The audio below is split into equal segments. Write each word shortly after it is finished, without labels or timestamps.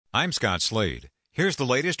I'm Scott Slade. Here's the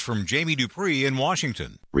latest from Jamie Dupree in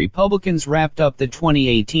Washington. Republicans wrapped up the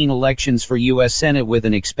 2018 elections for U.S. Senate with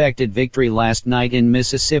an expected victory last night in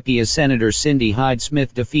Mississippi as Senator Cindy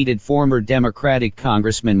Hyde-Smith defeated former Democratic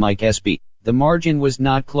Congressman Mike Espy. The margin was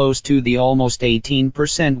not close to the almost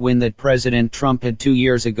 18% win that President Trump had 2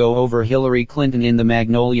 years ago over Hillary Clinton in the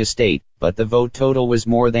Magnolia State, but the vote total was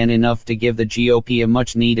more than enough to give the GOP a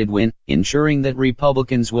much-needed win, ensuring that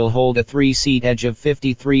Republicans will hold a 3-seat edge of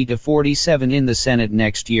 53 to 47 in the Senate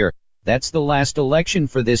next year. That's the last election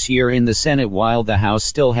for this year in the Senate, while the House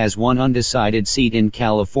still has one undecided seat in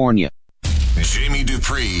California. Jamie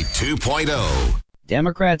Dupree 2.0.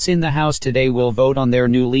 Democrats in the House today will vote on their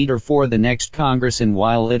new leader for the next Congress, and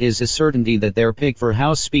while it is a certainty that their pick for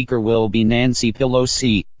House Speaker will be Nancy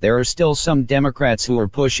Pelosi, there are still some Democrats who are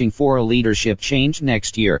pushing for a leadership change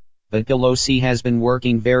next year. But Pelosi has been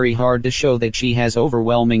working very hard to show that she has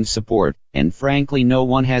overwhelming support, and frankly no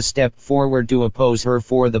one has stepped forward to oppose her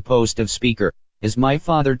for the post of Speaker. As my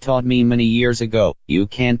father taught me many years ago, you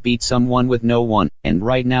can't beat someone with no one, and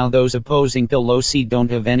right now those opposing Pelosi don't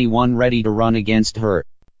have anyone ready to run against her.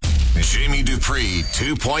 Jamie Dupree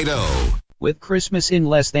 2.0. With Christmas in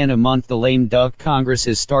less than a month, the lame duck Congress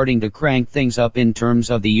is starting to crank things up in terms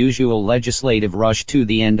of the usual legislative rush to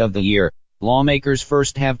the end of the year. Lawmakers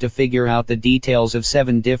first have to figure out the details of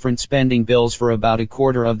 7 different spending bills for about a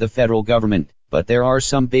quarter of the federal government. But there are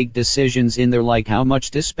some big decisions in there, like how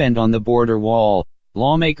much to spend on the border wall.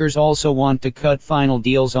 Lawmakers also want to cut final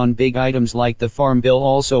deals on big items like the Farm Bill,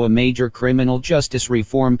 also a major criminal justice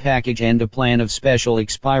reform package, and a plan of special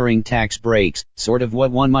expiring tax breaks, sort of what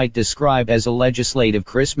one might describe as a legislative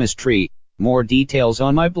Christmas tree. More details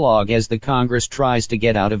on my blog as the Congress tries to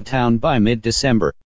get out of town by mid-December.